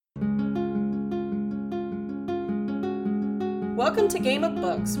Welcome to Game of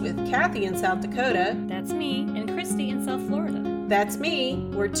Books with Kathy in South Dakota. That's me, and Christy in South Florida. That's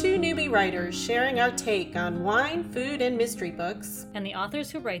me. We're two newbie writers sharing our take on wine, food, and mystery books. And the authors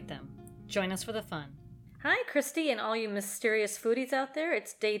who write them. Join us for the fun. Hi, Christy, and all you mysterious foodies out there.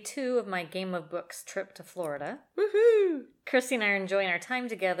 It's day 2 of my Game of Books trip to Florida. Woohoo! Christy and I are enjoying our time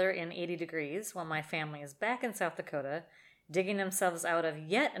together in 80 degrees while my family is back in South Dakota, digging themselves out of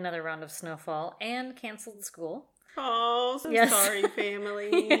yet another round of snowfall and canceled school. Oh, so Yes. sorry, family.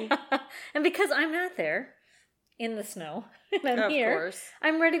 Yeah. And because I'm not there in the snow, and I'm Of here, course.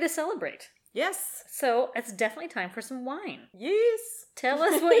 I'm ready to celebrate. Yes. So it's definitely time for some wine. Yes. Tell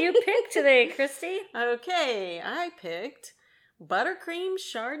us what you picked today, Christy. Okay, I picked Buttercream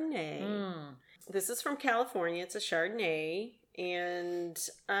Chardonnay. This is from California. It's a Chardonnay. And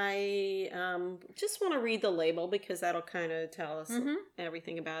I just want to read the label because that'll kind of tell us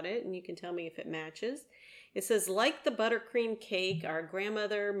everything about it. And you can tell me if it matches. It says, like the buttercream cake our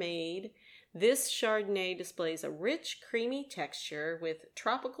grandmother made, this Chardonnay displays a rich, creamy texture with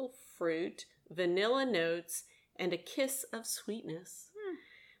tropical fruit, vanilla notes, and a kiss of sweetness.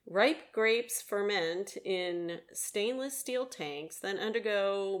 Ripe grapes ferment in stainless steel tanks, then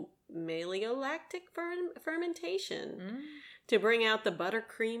undergo malolactic fermentation to bring out the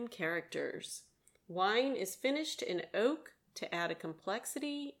buttercream characters. Wine is finished in oak to add a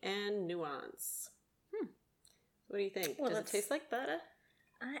complexity and nuance. What do you think? Well, Does it taste like butter?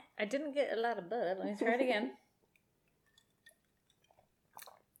 I didn't get a lot of butter. Let me try it again.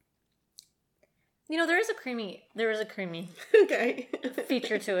 You know, there is a creamy Okay.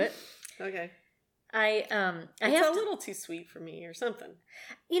 feature to it. Okay. I It's have a little too sweet for me or something.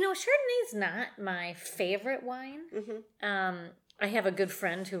 You know, Chardonnay's not my favorite wine. Mm-hmm. I have a good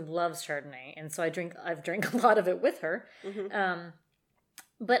friend who loves Chardonnay, and so I've drank a lot of it with her. Mm-hmm.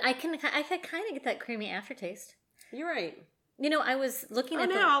 But I can kind of get that creamy aftertaste. You're right. You know, I was looking at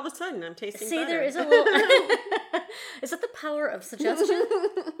now all of a sudden I'm tasting See, butter. there is a little... Is that the power of suggestion?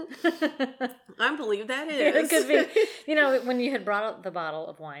 I believe that It is. could be. You know, when you had brought up the bottle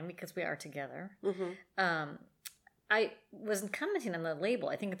of wine, because we are together, I was commenting on the label.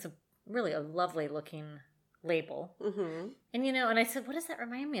 I think it's really a lovely looking label. Mm-hmm. And, you know, and I said, what does that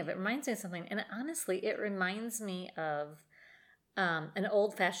remind me of? It reminds me of something. And honestly, it reminds me of an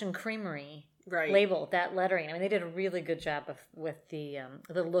old-fashioned creamery label, that lettering. I mean, they did a really good job with the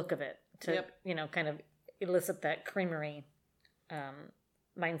look of it to, you know, kind of elicit that creamery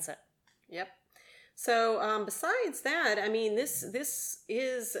mindset. Yep. So besides that, I mean, this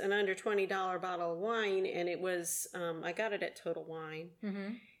is an under $20 bottle of wine, and it was I got it at Total Wine.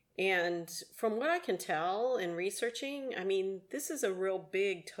 Mm-hmm. And from what I can tell in researching, I mean, this is a real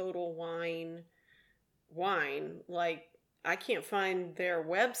big Total Wine. Like, I can't find their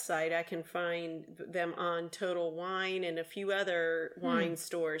website. I can find them on Total Wine and a few other wine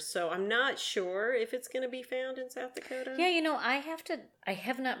stores. So I'm not sure if it's going to be found in South Dakota. Yeah, you know, I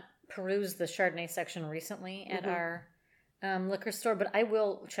have not perused the Chardonnay section recently at our liquor store, but I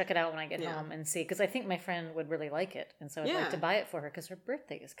will check it out when I get home and see, because I think my friend would really like it. And so I'd like to buy it for her because her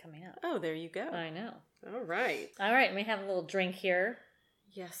birthday is coming up. Oh, there you go. I know. All right. Let me have a little drink here.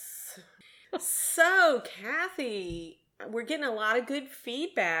 Yes. So, Kathy, we're getting a lot of good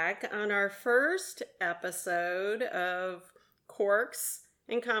feedback on our first episode of Corks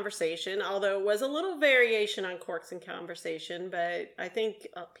and Conversation, although it was a little variation on Corks and Conversation, but I think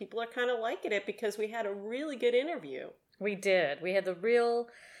people are kind of liking it because we had a really good interview. We did. We had the real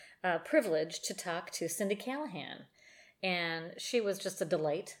privilege to talk to Cindy Callahan, and she was just a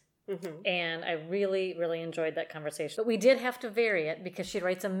delight. Mm-hmm. And I really, really enjoyed that conversation. But we did have to vary it because she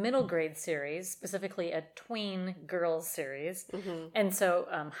writes a middle grade series, specifically a tween girls series. Mm-hmm. And so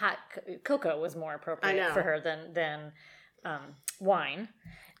hot cocoa was more appropriate for her than wine.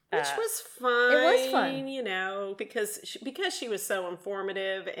 Which was fun. It was fun. You know, because she was so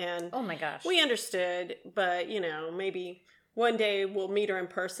informative, and oh my gosh, we understood. But, you know, maybe one day we'll meet her in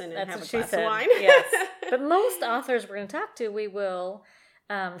person and have a glass of wine. Yes. But most authors we're going to talk to, we will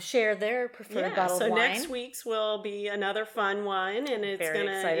share their preferred bottle of wine. So next week's will be another fun one, and it's going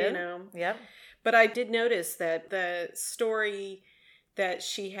to, you know. Yep. But I did notice that the story that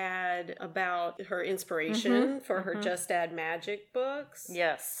she had about her inspiration for her Just Add Magic books.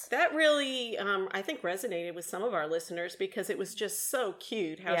 Yes. That really, I think, resonated with some of our listeners because it was just so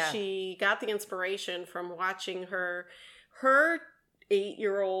cute how she got the inspiration from watching her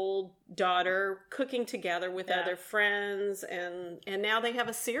 8-year-old daughter cooking together with other friends, and now they have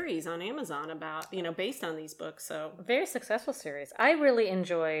a series on Amazon about, based on these books. So very successful series. I really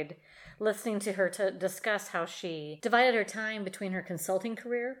enjoyed listening to her to discuss how she divided her time between her consulting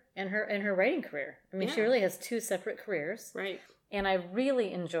career and her writing career. I mean, she really has 2 separate careers. Right. And I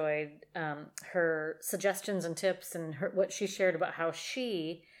really enjoyed her suggestions and tips and what she shared about how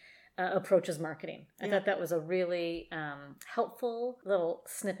she approaches marketing. I thought that was a really helpful little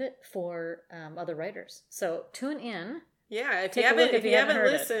snippet for other writers. So tune in. Yeah, if you haven't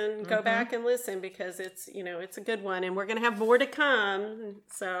listened, go back and listen, because it's it's a good one, and we're going to have more to come.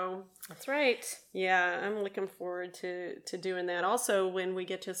 So that's right. Yeah, I'm looking forward to doing that. Also, when we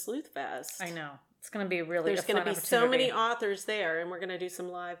get to Sleuth Fest, I know it's going to be really. There's going to be so many authors there, and we're going to do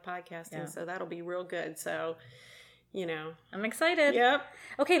some live podcasting, so that'll be real good. So. I'm excited. Yep.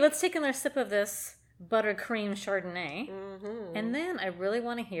 Okay, let's take another sip of this buttercream Chardonnay. Mm-hmm. And then I really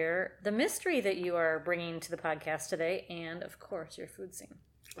want to hear the mystery that you are bringing to the podcast today, and, of course, your food scene.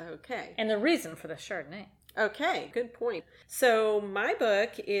 Okay. And the reason for the Chardonnay. Okay, good point. So my book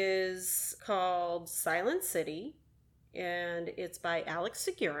is called Silent City, and it's by Alex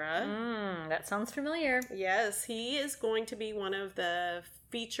Segura. That sounds familiar. Yes, he is going to be one of the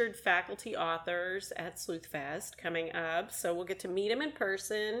featured faculty authors at Sleuth Fest coming up. So we'll get to meet him in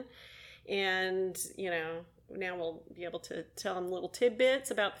person, and, now we'll be able to tell him little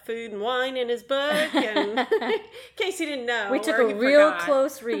tidbits about food and wine in his book, and in case he didn't know. We took a real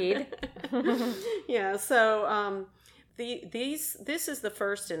close read. Yeah, so this is the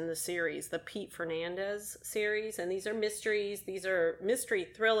first in the series, the Pete Fernandez series, and these are mysteries. These are mystery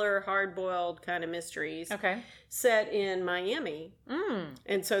thriller, hard-boiled kind of mysteries. Okay. Set in Miami.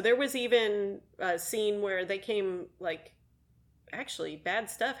 And so there was even a scene where they came, actually, bad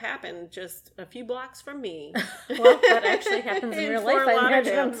stuff happened just a few blocks from me. Well, that actually happens in real life, I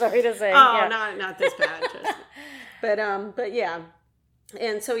imagine. I'm sorry to say. Oh, not this bad. But yeah.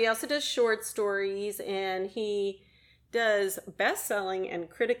 And so he also does short stories, and he does best-selling and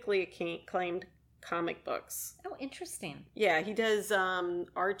critically acclaimed comic books. Oh, interesting. Yeah, he does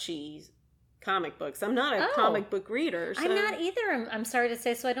Archie comic books. I'm not a comic book reader. So. I'm not either, I'm sorry to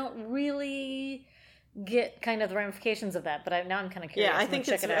say, so I don't really get kind of the ramifications of that, but now I'm kind of curious. Yeah, I think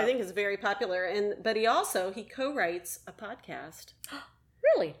it's very popular, but he co-writes a podcast.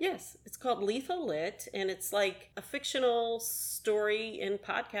 Really? Yes, it's called Lethal Lit, and it's like a fictional story in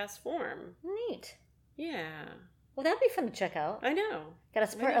podcast form. Neat. Yeah. Well, that'd be fun to check out. I know. Gotta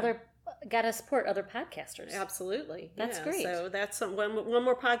support other podcasters. Absolutely. That's great. So that's one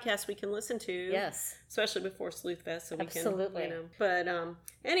more podcast we can listen to. Yes. Especially before Sleuth Fest, so we Absolutely. can, But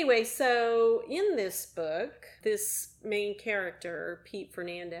anyway, so in this book, this main character, Pete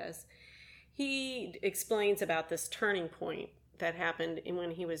Fernandez, he explains about this turning point that happened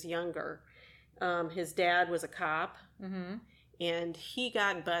when he was younger. His dad was a cop. Mm-hmm. And he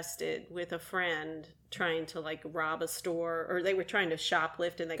got busted with a friend trying to rob a store, or they were trying to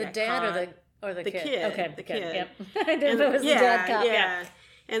shoplift, and they got caught. The dad or the kid? Okay, the kid. Yep. I didn't know it was the dad cop. Yeah.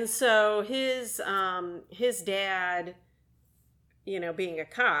 And so his dad, being a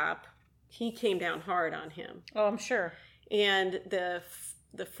cop, he came down hard on him. Oh, I'm sure. And the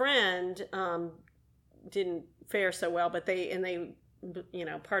friend didn't fare so well, but they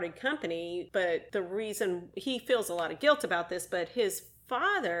parted company. But the reason he feels a lot of guilt about this, but his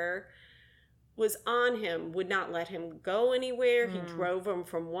father was on him, would not let him go anywhere. He drove him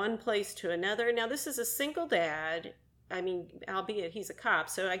from one place to another. Now, this is a single dad. I mean, albeit he's a cop.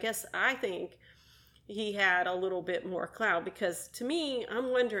 So I think he had a little bit more clout, because to me,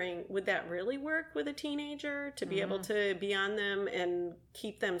 I'm wondering, would that really work with a teenager to be able to be on them and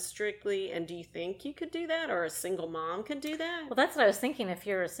keep them strictly? And do you think you could do that, or a single mom could do that? Well, that's what I was thinking. If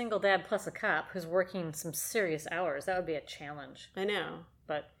you're a single dad plus a cop who's working some serious hours, that would be a challenge. I know.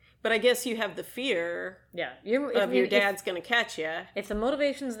 But I guess you have the fear of your dad's going to catch you. If the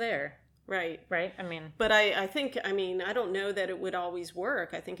motivation's there. Right. I mean. But I think, I don't know that it would always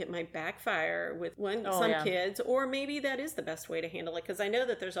work. I think it might backfire with some kids, or maybe that is the best way to handle it. Because I know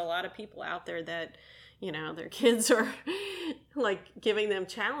that there's a lot of people out there that, their kids are giving them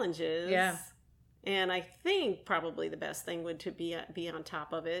challenges. Yeah. And I think probably the best thing would to be on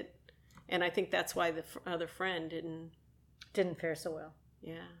top of it. And I think that's why the other friend didn't fare so well.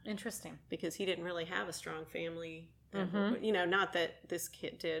 Yeah. Interesting. Because he didn't really have a strong family. Not that this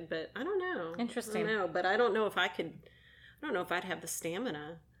kid did, but I don't know. Interesting. I don't know, but I don't know if I'd have the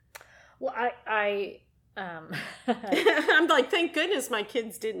stamina. Well, I'm thank goodness my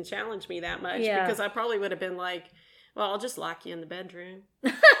kids didn't challenge me that much, because I probably would have been well, I'll just lock you in the bedroom.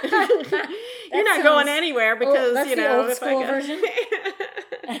 You're not going anywhere because, that's the old school version.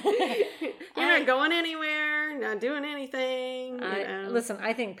 You're not going anywhere, not doing anything. Listen,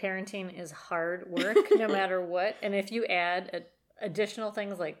 I think parenting is hard work no matter what. And if you add additional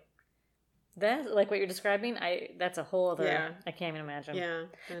things like that, like what you're describing, that's a whole other, I can't even imagine. Yeah.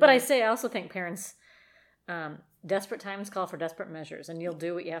 But I also think parents, desperate times call for desperate measures, and you'll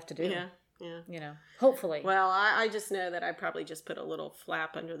do what you have to do. Yeah. Yeah. You know, hopefully. Well, I just know that I probably just put a little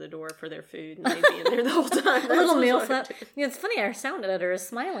flap under the door for their food, and they'd be in there the whole time. A little meal flap. Yeah, it's funny, our sound editor is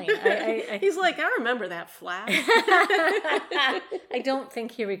smiling. He's like, I remember that flap. I don't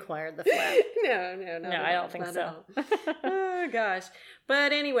think he required the flap. No, I don't think so. Oh, gosh.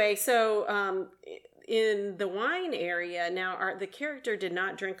 But anyway, so in the wine area, now the character did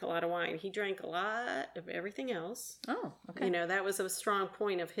not drink a lot of wine. He drank a lot of everything else. Oh, okay. You know, that was a strong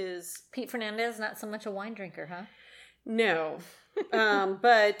point of his. Pete Fernandez, not so much a wine drinker, huh? No.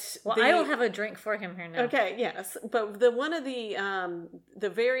 But I will have a drink for him here now. Okay, yes. But one of the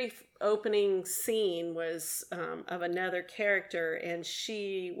very opening scene was of another character, and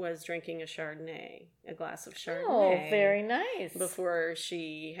she was drinking a glass of Chardonnay. Oh, very nice. Before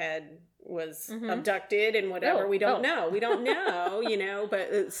she was abducted and whatever. We don't know. We don't know, you know, but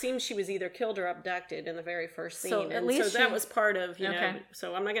it seems she was either killed or abducted in the very first scene. So that was part of, you know,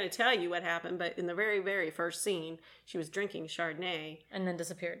 so I'm not going to tell you what happened, but in the very, very first scene, she was drinking Chardonnay. And then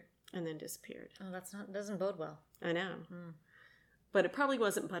disappeared. Oh, doesn't bode well. I know. But it probably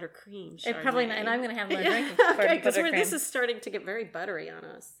wasn't buttercream Chardonnay. It probably not, and I'm going to have my drink. Okay, because this is starting to get very buttery on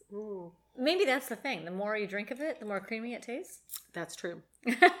us. Ooh. Maybe that's the thing. The more you drink of it, the more creamy it tastes. That's true.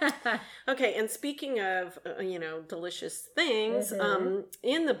 Okay, and speaking of, delicious things,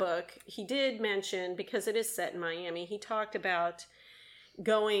 in the book, he did mention, because it is set in Miami, he talked about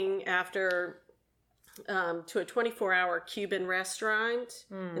going after to a 24-hour Cuban restaurant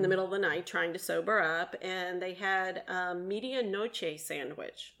in the middle of the night, trying to sober up, and they had a medianoche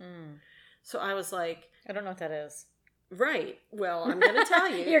sandwich. So I was like, I don't know what that is. Right. Well, I'm going to tell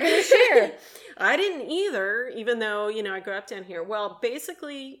you. You're going to share. I didn't either, even though, I grew up down here. Well,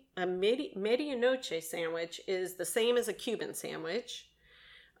 basically, a medianoche sandwich is the same as a Cuban sandwich,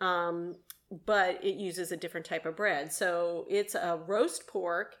 but it uses a different type of bread. So it's a roast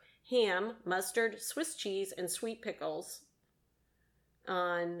pork, ham, mustard, Swiss cheese, and sweet pickles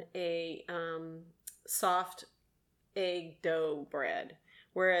on a soft egg dough bread.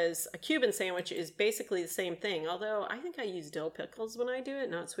 Whereas a Cuban sandwich is basically the same thing. Although I think I use dill pickles when I do it,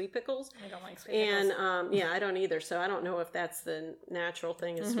 not sweet pickles. I don't like sweet pickles. And I don't either. So I don't know if that's the natural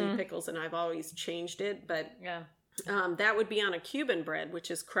thing is sweet pickles, and I've always changed it. But that would be on a Cuban bread,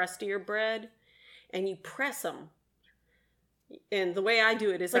 which is crustier bread, and you press them. And the way I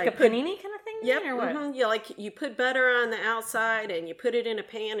do it is like a panini kind of thing? Yep. Or what? Yeah, like you put butter on the outside and you put it in a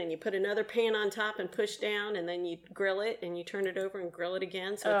pan and you put another pan on top and push down, and then you grill it and you turn it over and grill it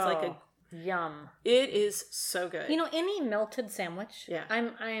again. So it's like yum. It is so good. Any melted sandwich,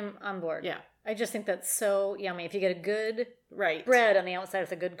 I'm on board. Yeah. I just think that's so yummy. If you get a good bread on the outside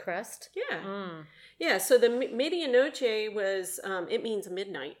with a good crust. Yeah. Yeah, so the medianoche was, it means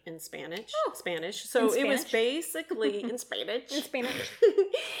midnight in Spanish. Oh. Spanish. So it was basically, in Spanish. In Spanish.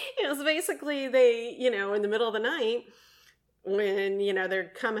 It was basically they, in the middle of the night, when,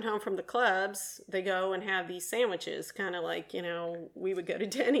 they're coming home from the clubs, they go and have these sandwiches, kind of like, we would go to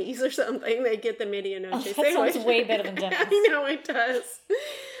Denny's or something. They get the medianoche sandwich. That sounds way better than Denny's. I know, it does.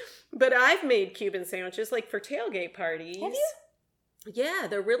 But I've made Cuban sandwiches, like for tailgate parties. Have you? Yeah,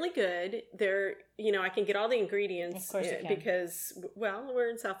 they're really good. They're, I can get all the ingredients. Of course you can. Because, we're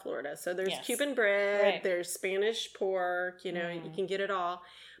in South Florida. So there's Cuban bread, there's Spanish pork, you can get it all.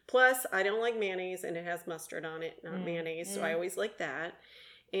 Plus, I don't like mayonnaise, and it has mustard on it, not mayonnaise. So I always like that.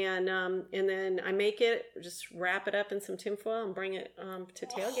 And then I make it, just wrap it up in some tinfoil and bring it to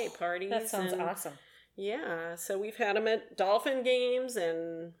tailgate parties. That sounds awesome. Yeah, so we've had him at Dolphin games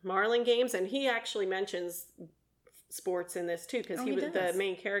and Marlin games, and he actually mentions sports in this too, because the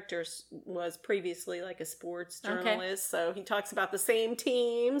main character was previously like a sports journalist, so he talks about the same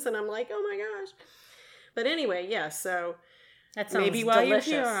teams, and I'm like, oh my gosh. But anyway, so that sounds maybe while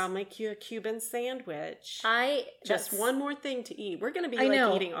delicious. You're here, I'll make you a Cuban sandwich. Just one more thing to eat. We're going to be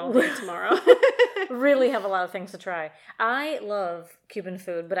eating all day tomorrow. Really have a lot of things to try. I love Cuban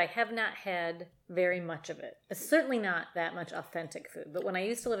food, but I have not had very much of it. It's certainly not that much authentic food. But when I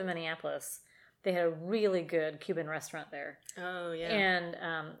used to live in Minneapolis, they had a really good Cuban restaurant there. Oh, yeah. And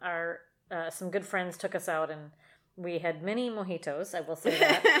our some good friends took us out, and we had many mojitos, I will say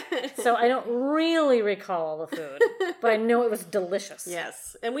that. So I don't really recall all the food, but I know it was delicious.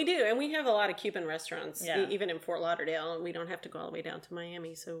 Yes, and we do. And we have a lot of Cuban restaurants, even in Fort Lauderdale, and we don't have to go all the way down to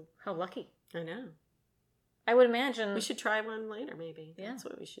Miami. So how lucky. I know. I would imagine we should try one later. Maybe that's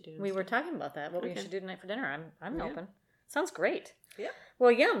what we should do. We were talking about that. What we should do tonight for dinner. I'm open. Sounds great. Yeah.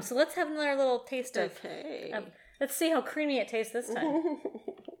 Well, yum. So let's have another little taste of. Okay. Let's see how creamy it tastes this time.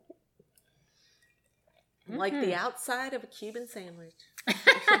 Like the outside of a Cuban sandwich.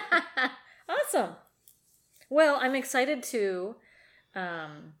 Awesome. Well, I'm excited to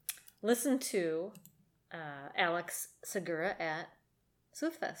listen to Alex Segura at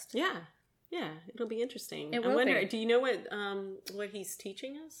Sleuthfest. Yeah. Yeah, it'll be interesting. It will be. Do you know what he's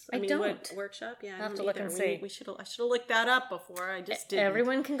teaching us? I don't. What workshop? Yeah, I'll have to look and see. I should have looked that up before. I just didn't.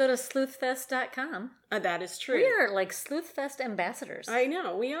 Everyone can go to sleuthfest.com. That is true. We are like Sleuthfest ambassadors. I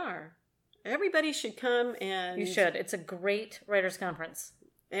know, we are. Everybody should come and... You should. It's a great writers' conference.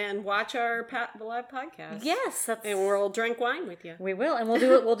 And watch our live podcast. Yes, and we'll drink wine with you. We will, and we'll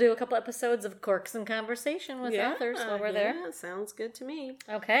do it. We'll do a couple episodes of Corks and Conversation with authors while we're there. Yeah, sounds good to me.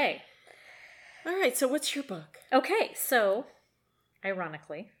 Okay. All right, so what's your book? Okay, so,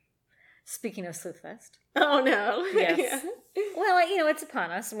 ironically, speaking of Sleuthfest. Oh, no. Yes. Well, it's upon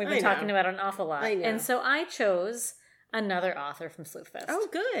us, and we've been talking about it an awful lot. I know. And so I chose another author from Sleuthfest. Oh,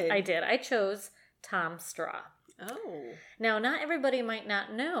 good. I did. I chose Tom Straw. Oh. Now, not everybody might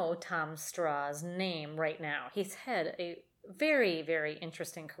not know Tom Straw's name right now. He's had a very, very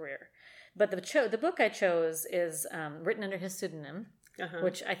interesting career. But the book I chose is written under his pseudonym,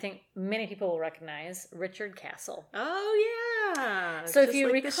 which I think many people will recognize, Richard Castle. Oh, yeah. So if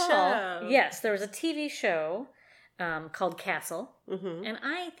you recall, yes, there was a TV show called Castle, and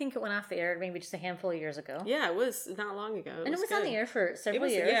I think it went off the air maybe just a handful of years ago. Yeah, it was not long ago. And it was on the air for several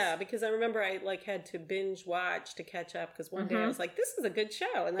years. Yeah, because I remember I had to binge watch to catch up because one day I was like, this is a good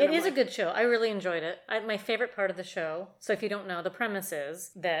show. And then it is a good show. I really enjoyed it. My favorite part of the show, so if you don't know, the premise is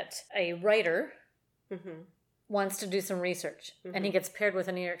that a writer wants to do some research, and he gets paired with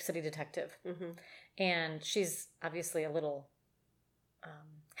a New York City detective. And she's obviously a little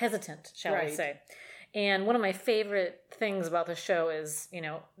hesitant, shall we say. And one of my favorite things about the show is,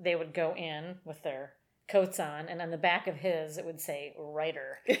 they would go in with their coats on, and on the back of his, it would say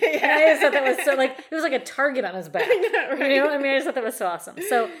writer. And I just thought that was so, it was like a target on his back. I know, right? I just thought that was so awesome.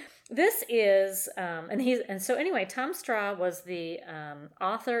 So this is, so anyway, Tom Straw was the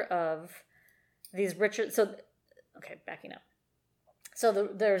author of these backing up. So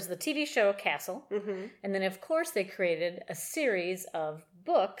there's the TV show Castle, and then of course they created a series of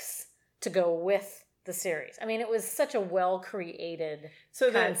books to go with the series. I mean, it was such a well-created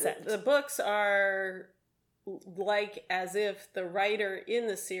concept. The books are like as if the writer in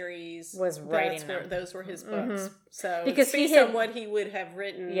the series was writing them. Those were his books. So because it's based on what he would have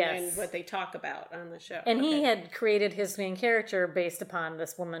written and what they talk about on the show. And he had created his main character based upon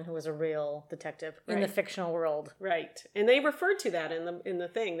this woman who was a real detective in the fictional world. Right. And they referred to that in the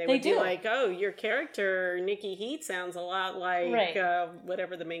thing. They would be like, oh, your character, Nikki Heat, sounds a lot like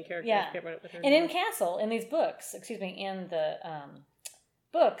whatever the main character is. And in Castle, in these books, in the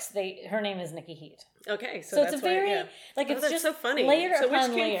books, her name is Nikki Heat. Okay, so that's it's a very that's just so funny. Layer so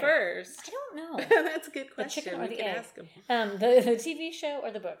upon which came layer. first? I don't know. That's a good question. The chicken or the egg? Ask him. The TV show or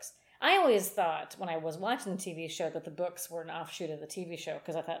the books? I always thought when I was watching the TV show that the books were an offshoot of the TV show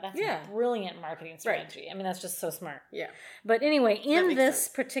because I thought that's a brilliant marketing strategy. Right. I mean, that's just so smart. Yeah. But anyway, in this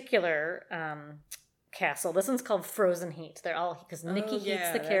particular Castle, this one's called Frozen Heat. They're all because Nikki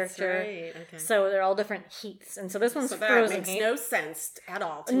Heat's the character, right. Okay. So they're all different heats, and so this one's Frozen Heat. No sense at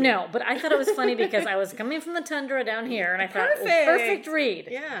all. No, but I thought it was funny because I was coming from the tundra down here, and I thought, perfect read.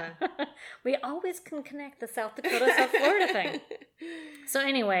 Yeah, we always can connect the South Dakota, South Florida thing. So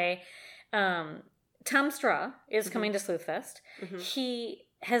anyway, Tom Straw is coming to Sleuthfest. He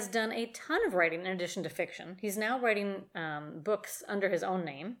has done a ton of writing in addition to fiction. He's now writing books under his own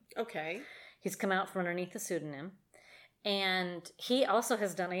name. Okay. He's come out from underneath the pseudonym. And he also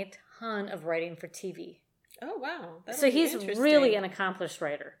has done a ton of writing for TV. Oh, wow. So he's really an accomplished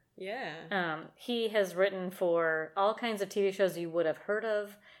writer. Yeah. He has written for all kinds of TV shows you would have heard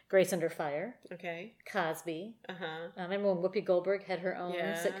of. Grace Under Fire. Okay. Cosby. Remember when Whoopi Goldberg had her own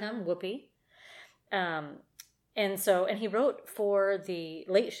sitcom, Whoopi? And he wrote for The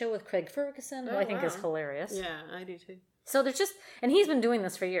Late Show with Craig Ferguson, who I think is hilarious. Yeah, I do too. So there's and he's been doing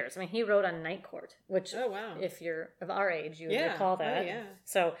this for years. I mean, he wrote on Night Court, which, if you're of our age, you would recall that. Oh, yeah.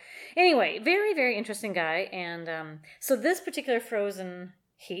 So anyway, very, very interesting guy. And so this particular Frozen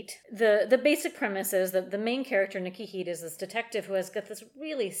Heat, the basic premise is that the main character, Nikki Heat, is this detective who has got this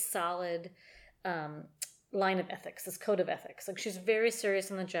really solid line of ethics, this code of ethics. Like, she's very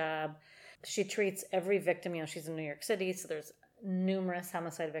serious on the job. She treats every victim, she's in New York City, so there's numerous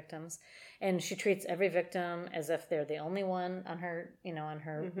homicide victims, and she treats every victim as if they're the only one on her,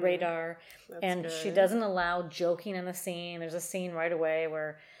 radar. That's and good. She doesn't allow joking in the scene. There's a scene right away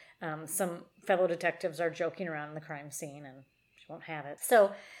where some fellow detectives are joking around in the crime scene, and she won't have it.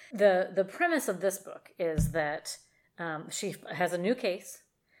 So the premise of this book is that she has a new case.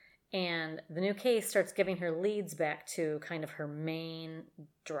 And the new case starts giving her leads back to kind of her main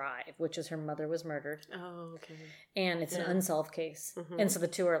drive, which is her mother was murdered. Oh, okay. And it's an unsolved case. Mm-hmm. And so the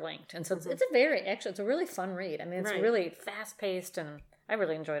two are linked. And so it's it's a really fun read. I mean, it's really fast-paced, and I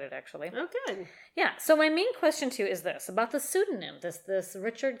really enjoyed it, actually. Oh, good. Yeah, so my main question to you is this, about the pseudonym, this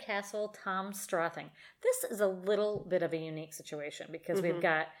Richard Castle Tom Straw thing. This is a little bit of a unique situation, because we've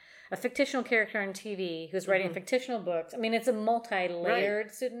got a fictional character on TV who's writing fictional books. I mean, it's a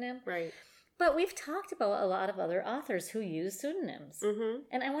multi-layered pseudonym. Right. But we've talked about a lot of other authors who use pseudonyms. Mm-hmm.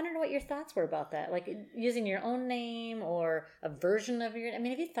 And I want to know what your thoughts were about that. Like using your own name or a version of your... I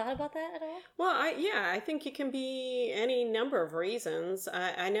mean, have you thought about that at all? Well, I think it can be any number of reasons.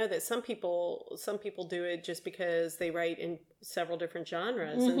 I know that some people do it just because they write in several different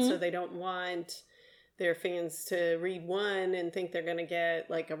genres. And so they don't want their fans to read one and think they're going to get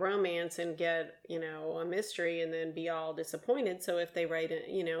like a romance and get, a mystery and then be all disappointed. So if they write it,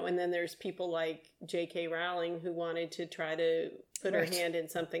 and then there's people like J.K. Rowling who wanted to try to put her hand in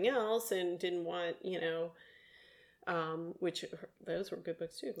something else and didn't want, which those were good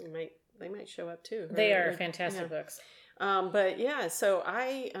books too. They might show up too. They are fantastic books. But yeah, so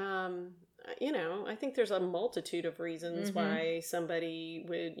I think there's a multitude of reasons why somebody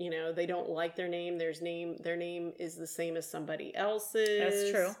would, they don't like their name. Their name is the same as somebody else's.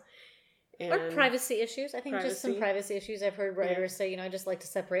 That's true. And or privacy issues. I think just some privacy issues. I've heard writers say, I just like to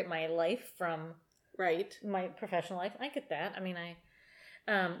separate my life from my professional life. I get that. I mean,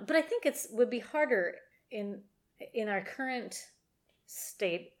 but I think would be harder in our current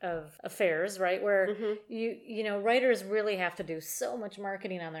state of affairs, right? Where writers really have to do so much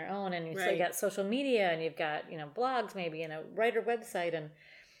marketing on their own, and you've got social media, and you've got blogs, maybe, and a writer website, and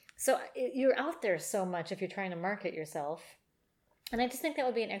so you're out there so much if you're trying to market yourself. And I just think that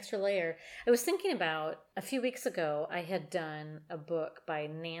would be an extra layer. I was thinking about a few weeks ago, I had done a book by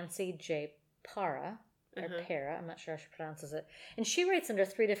Nancy J. Para, or Para, I'm not sure how she pronounces it, and she writes under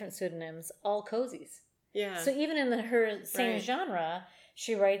 3 different pseudonyms, all cozies. Yeah. So even in her same genre,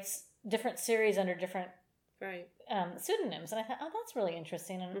 she writes different series under different pseudonyms. And I thought, that's really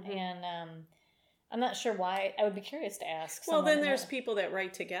interesting. And I'm not sure why. I would be curious to ask. Well, then there's people that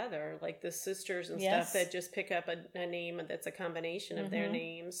write together, like the sisters and stuff, that just pick up a name that's a combination of their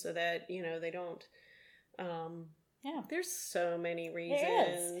names so that, they don't... there's so many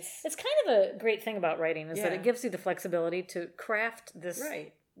reasons. It's kind of a great thing about writing is that it gives you the flexibility to craft this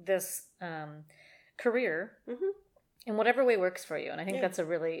career in whatever way works for you, and I think that's a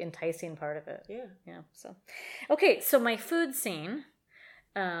really enticing part of it. So okay, so my food scene,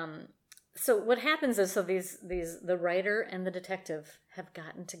 so what happens is, the writer and the detective have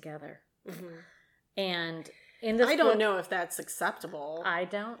gotten together, and in this I don't know if that's acceptable. I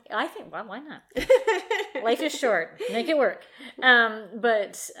think, well, why not? Life is short, make it work.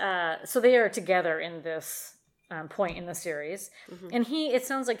 But so they are together in this point in the series. And it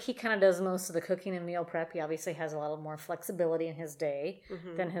sounds like he kind of does most of the cooking and meal prep. He obviously has a lot more flexibility in his day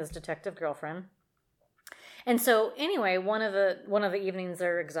than his detective girlfriend. And so anyway, one of the evenings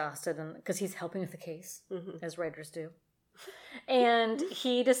they're exhausted, and because he's helping with the case, as writers do. And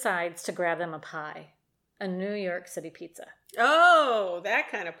he decides to grab them a pie, a New York City pizza. Oh, that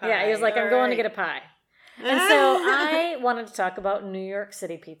kind of pie. Yeah, he was like, I'm going to get a pie. And so I wanted to talk about New York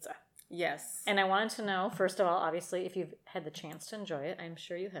City pizza. Yes. And I wanted to know, first of all, obviously, if you've had the chance to enjoy it. I'm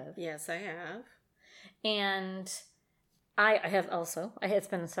sure you have. Yes, I have. And I have also. It's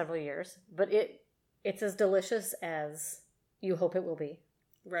been several years. But it's as delicious as you hope it will be.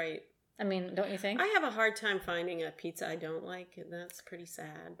 Right. I mean, don't you think? I have a hard time finding a pizza I don't like, and that's pretty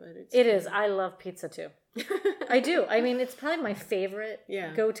sad. But it is. I love pizza, too. I do. I mean, it's probably my favorite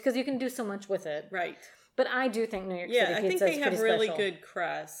go-to, because you can do so much with it. Right. But I do think New York City pizza is pretty special. Yeah, I think they have really good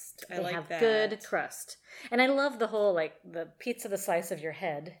crust. I like that. They have good crust. And I love the whole, the pizza the size of your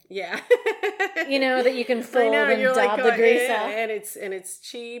head. Yeah. that you can fold and daub the grease off. And it's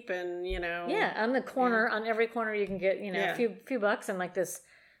cheap and, Yeah, on the corner, on every corner you can get, a few bucks and this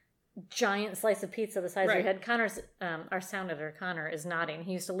giant slice of pizza the size of your head. Connor's, our sound editor, Connor, is nodding.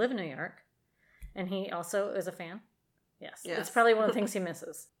 He used to live in New York. And he also is a fan. Yes. It's probably one of the things he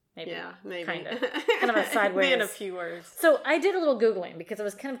misses. Maybe. Yeah, maybe. Kind of a sideways. In a few words. So I did a little Googling because I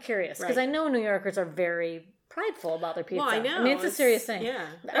was kind of curious. Because I know New Yorkers are very prideful about their pizza. Well, I know. I mean, it's a serious thing. Yeah.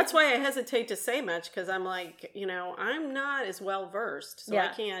 That's why I hesitate to say much, because I'm like, I'm not as well versed, so I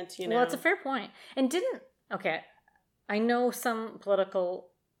can't, Well, it's a fair point. And I know some political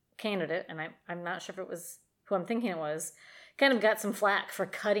candidate, and I'm not sure if it was who I'm thinking it was, kind of got some flack for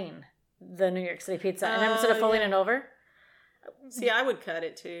cutting the New York City pizza and then instead of folding it over. See, I would cut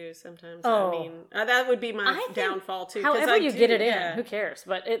it too sometimes. I mean, that would be my downfall too. However you get it in, who cares?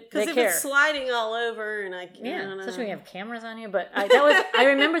 But they care. Because if it's sliding all over, and I don't know. Especially when you have cameras on you. But I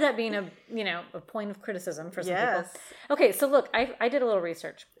remember that being a point of criticism for some people. Okay, so look, I did a little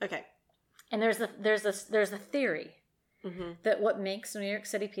research. Okay, and there's a theory that what makes New York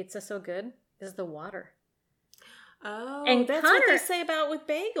City pizza so good is the water. Oh, and that's what they say about with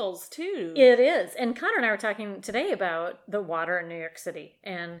bagels, too. It is. And Connor and I were talking today about the water in New York City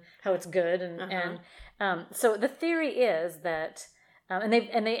and how it's good. And so the theory is that, and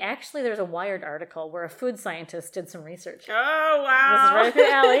they actually, there's a Wired article where a food scientist did some research. Oh, wow. This is right up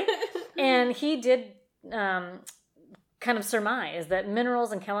your alley. And he did kind of surmise that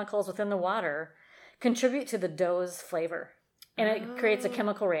minerals and chemicals within the water contribute to the dough's flavor. And it creates a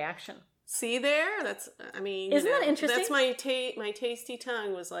chemical reaction. See there? Isn't that interesting? That's my tasty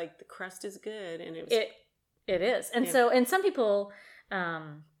tongue was like, the crust is good, and it is. And so, and some people,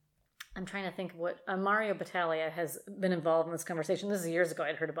 I'm trying to think what Mario Battaglia has been involved in this conversation. This is years ago.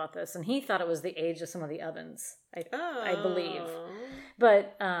 I'd heard about this, and he thought it was the age of some of the ovens. I believe,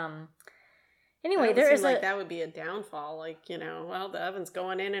 but anyway, there is that would be a downfall. Like the oven's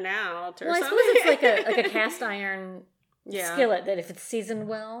going in and out. Or something. I suppose it's like a cast iron. Skillet that if it's seasoned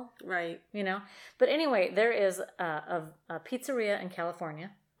well, right? But anyway, there is a pizzeria in California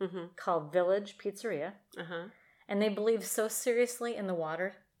called Village Pizzeria, and they believe so seriously in the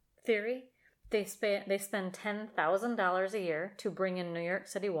water theory. They spend $10,000 a year to bring in New York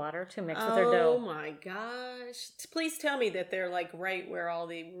City water to mix with their dough. Oh my gosh! Please tell me that they're like right where all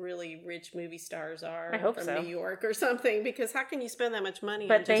the really rich movie stars are. I hope from so. New York or something, because how can you spend that much money?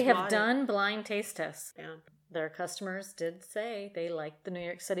 But on they just have water? done blind taste tests. Yeah. Their customers did say they liked the New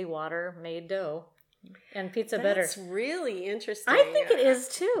York City water made dough and pizza better. That's really interesting. I think it is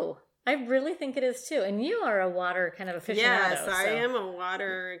too. I really think it is too. And you are a water kind of aficionado. Yes, I am a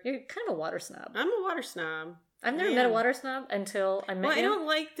water. You're kind of a water snob. I'm a water snob. I've never met a water snob until I met you. Well, I don't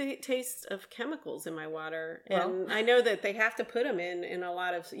like the taste of chemicals in my water. And I know that they have to put them in a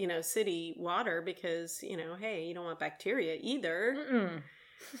lot of, city water because, hey, you don't want bacteria either.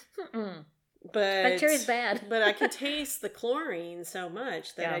 But bacteria's bad. But I can taste the chlorine so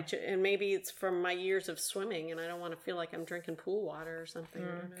much that and maybe it's from my years of swimming, and I don't want to feel like I'm drinking pool water or something.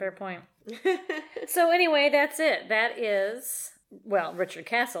 Fair point. So anyway, that's it. That is Richard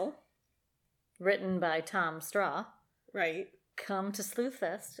Castle, written by Tom Straw. Right. Come to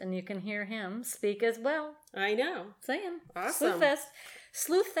Sleuthfest, and you can hear him speak as well. I know. Saying awesome.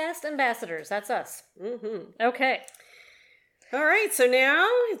 Sleuthfest ambassadors. That's us. Okay. All right, so now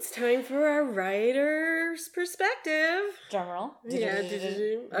it's time for our writer's perspective. Drumroll. Yeah.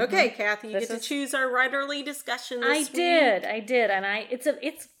 Okay, Kathy, you get to choose our writerly discussion this week. I did, and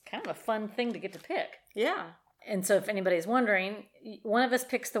it's kind of a fun thing to get to pick. Yeah. And so if anybody's wondering, one of us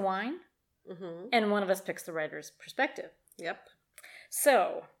picks the wine, and one of us picks the writer's perspective. Yep.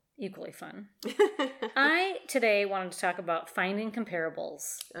 So, equally fun. I today wanted to talk about finding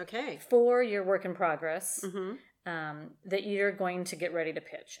comparables. Okay. For your work in progress. That you're going to get ready to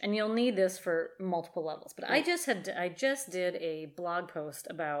pitch, and you'll need this for multiple levels. But I just did a blog post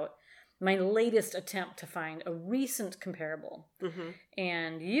about my latest attempt to find a recent comparable,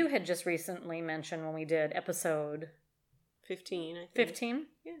 and you had just recently mentioned when we did episode 15, I think. 15,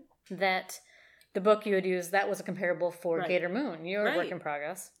 that the book you had used, that was a comparable for Gator Moon, your work in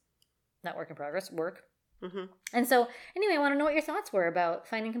progress, not work in progress, work. And so, anyway, I want to know what your thoughts were about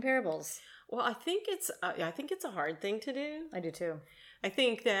finding comparables. Well, I think it's a hard thing to do. I do too. I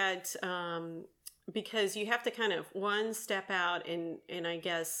think that because you have to kind of step out and I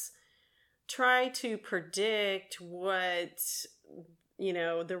guess try to predict what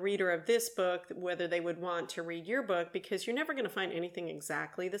the reader of this book, whether they would want to read your book, because you're never going to find anything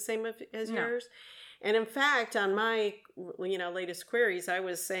exactly the same as yours. And in fact, on my, latest queries, I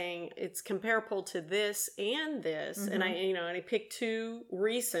was saying it's comparable to this and this. And I picked two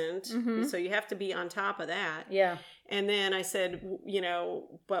recent. So you have to be on top of that. Yeah. And then I said,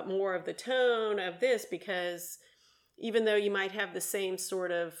 but more of the tone of this, because even though you might have the same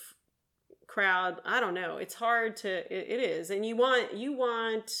sort of crowd, I don't know, it's hard to, it is. And you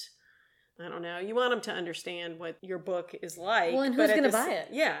want, I don't know, you want them to understand what your book is like. Well, and who's going to buy it?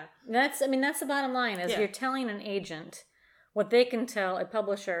 Yeah. That's the bottom line is you're telling an agent what they can tell a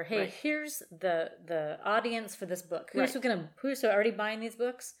publisher, hey, Right. here's the audience for this book. Who's Right. who's already buying these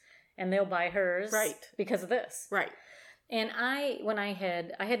books, and they'll buy hers Right. because of this. Right. And when I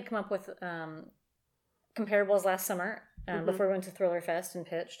had come up with comparables last summer before we went to Thriller Fest and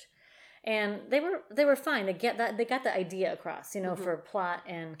pitched, and they were fine. They got the idea across, for plot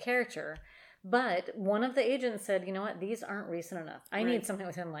and character. But one of the agents said, you know what, these aren't recent enough. I need something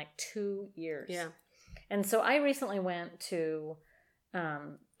within like 2 years. Yeah. And so I recently went to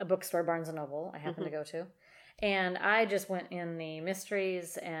a bookstore, Barnes & Noble, I happen to go to. And I just went in the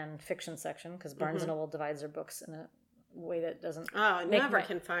mysteries and fiction section because Barnes & Noble divides their books in a way that doesn't... Oh, I never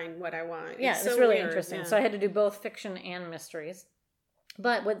can find what I want. Yeah, it's so really weird. interesting. Yeah. So I had to do both fiction and mysteries.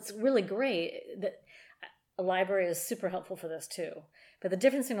 But what's really great, that a library is super helpful for this too. But the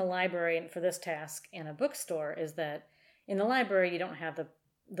difference in a library for this task and a bookstore is that in the library you don't have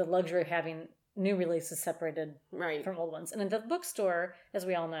the luxury of having new releases separated from old ones. And in the bookstore, as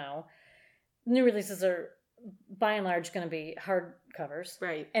we all know, new releases are by and large going to be hardcovers.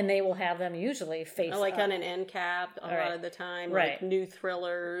 Right. And they will have them usually face like up. on an end cap a lot of the time. Right. Like new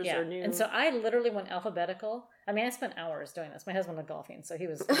thrillers or new... And so I literally went alphabetical. I mean, I spent hours doing this. My husband went golfing, so he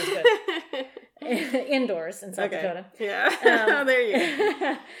was good. Indoors in South Dakota. Yeah. There you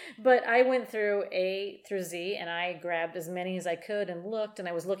go. But I went through A through Z, and I grabbed as many as I could and looked, and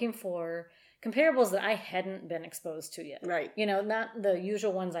I was looking for comparables that I hadn't been exposed to yet. Right. Not the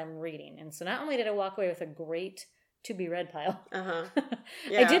usual ones I'm reading. And so not only did I walk away with a great to-be-read pile,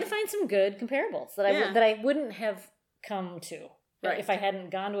 Yeah. I did find some good comparables that I wouldn't have come to. Right. If I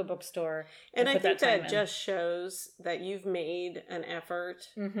hadn't gone to a bookstore. And I put think that in. just shows that you've made an effort,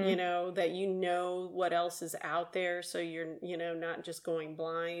 that you know what else is out there. So you're, not just going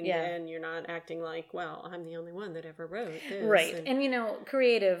blind and you're not acting like, well, I'm the only one that ever wrote this. Right. And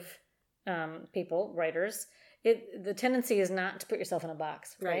creative people, writers, the tendency is not to put yourself in a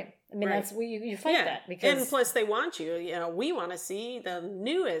box, right? I mean, that's you fight that because... And plus they want you, we want to see the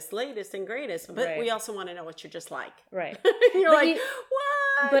newest, latest, and greatest, but we also want to know what you're just like. Right. You're like,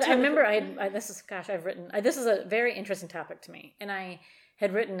 what? But I remember I've written, this is a very interesting topic to me. And I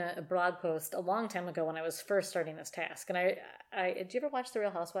had written a blog post a long time ago when I was first starting this task. And I did you ever watch The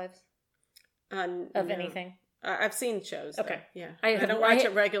Real Housewives? Of anything? I've seen shows. Okay. Though. Yeah. I don't watch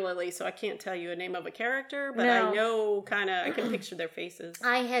it regularly, so I can't tell you a name of a character, but I know I can picture their faces.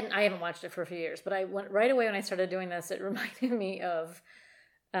 I haven't watched it for a few years, but I went right away when I started doing this. It reminded me of,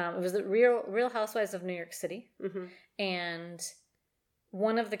 it was the Real Housewives of New York City. Mm-hmm. And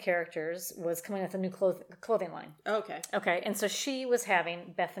one of the characters was coming with a new clothing line. Okay. Okay. And so she was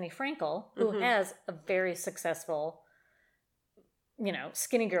having Bethany Frankel, who has a very successful,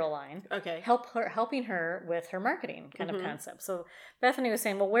 skinny girl line. Okay. Helping her with her marketing kind of concept. So Bethany was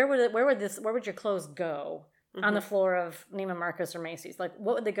saying, well, where would your clothes go on the floor of Neiman Marcus or Macy's? Like,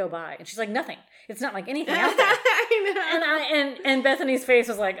 what would they go by? And she's like, nothing. It's not like anything out there. I know. And Bethany's face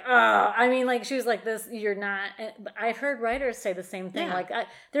was like, oh, I mean, like she was like this. You're not. I've heard writers say the same thing. Yeah. Like,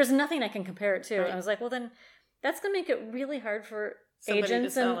 there's nothing I can compare it to. Right. And I was like, well, then that's gonna make it really hard for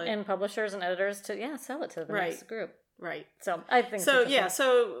agents and publishers and editors to sell it to the next group. Right. So I think so. Yeah.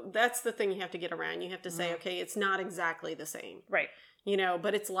 So that's the thing you have to get around. You have to say, okay, it's not exactly the same. Right.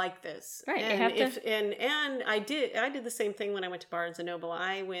 But it's like this. Right. And and I did the same thing when I went to Barnes and Noble.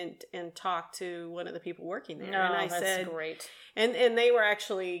 I went and talked to one of the people working there, and I said, great. And they were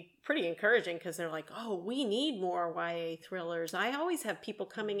actually pretty encouraging because they're like, oh, we need more YA thrillers. I always have people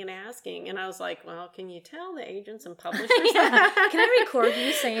coming and asking, and I was like, well, can you tell the agents and publishers? Can I record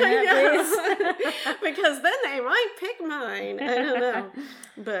you saying that, please? Because then they might pick mine. I don't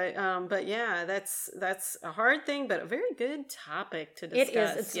know, but yeah, that's a hard thing, but a very good topic to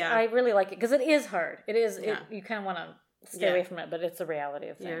discuss. I really like it because it is hard. It is. You kind of want to stay away from it, but it's a reality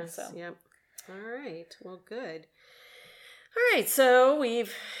of things. Yes, Yep. All right. Well, good. All right. So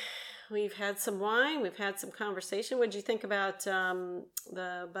we've had some wine. We've had some conversation. What did you think about the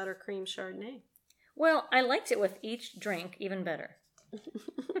buttercream Chardonnay? Well, I liked it with each drink even better.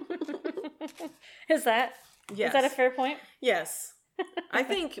 Is that a fair point? Yes. I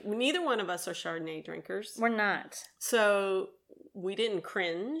think neither one of us are Chardonnay drinkers. We're not. So we didn't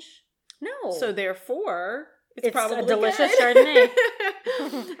cringe. No. So therefore, it's probably a delicious good.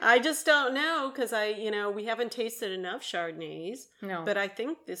 Chardonnay. I just don't know because we haven't tasted enough Chardonnays. No. But I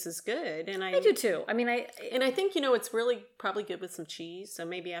think this is good. And I do too. I mean, I think, it's really probably good with some cheese. So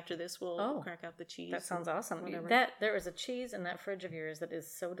maybe after this we'll crack out the cheese. That sounds awesome. There is a cheese in that fridge of yours that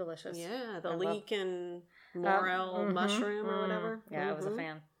is so delicious. Yeah. The leek and morel mushroom or whatever. Yeah, I was a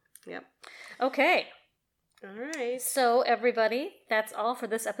fan. Yep. Okay. All right. So, everybody, that's all for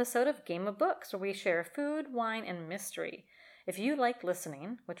this episode of Game of Books, where we share food, wine, and mystery. If you like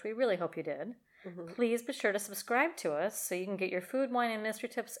listening, which we really hope you did, please be sure to subscribe to us so you can get your food, wine, and mystery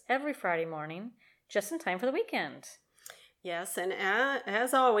tips every Friday morning, just in time for the weekend. Yes, and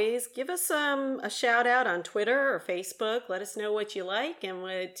as always, give us a shout out on Twitter or Facebook. Let us know what you like and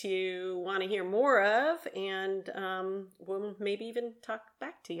what you want to hear more of, and we'll maybe even talk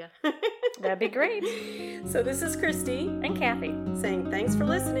back to you. That'd be great. So this is Christy and Kathy saying thanks for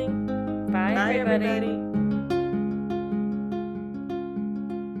listening. Bye, everybody.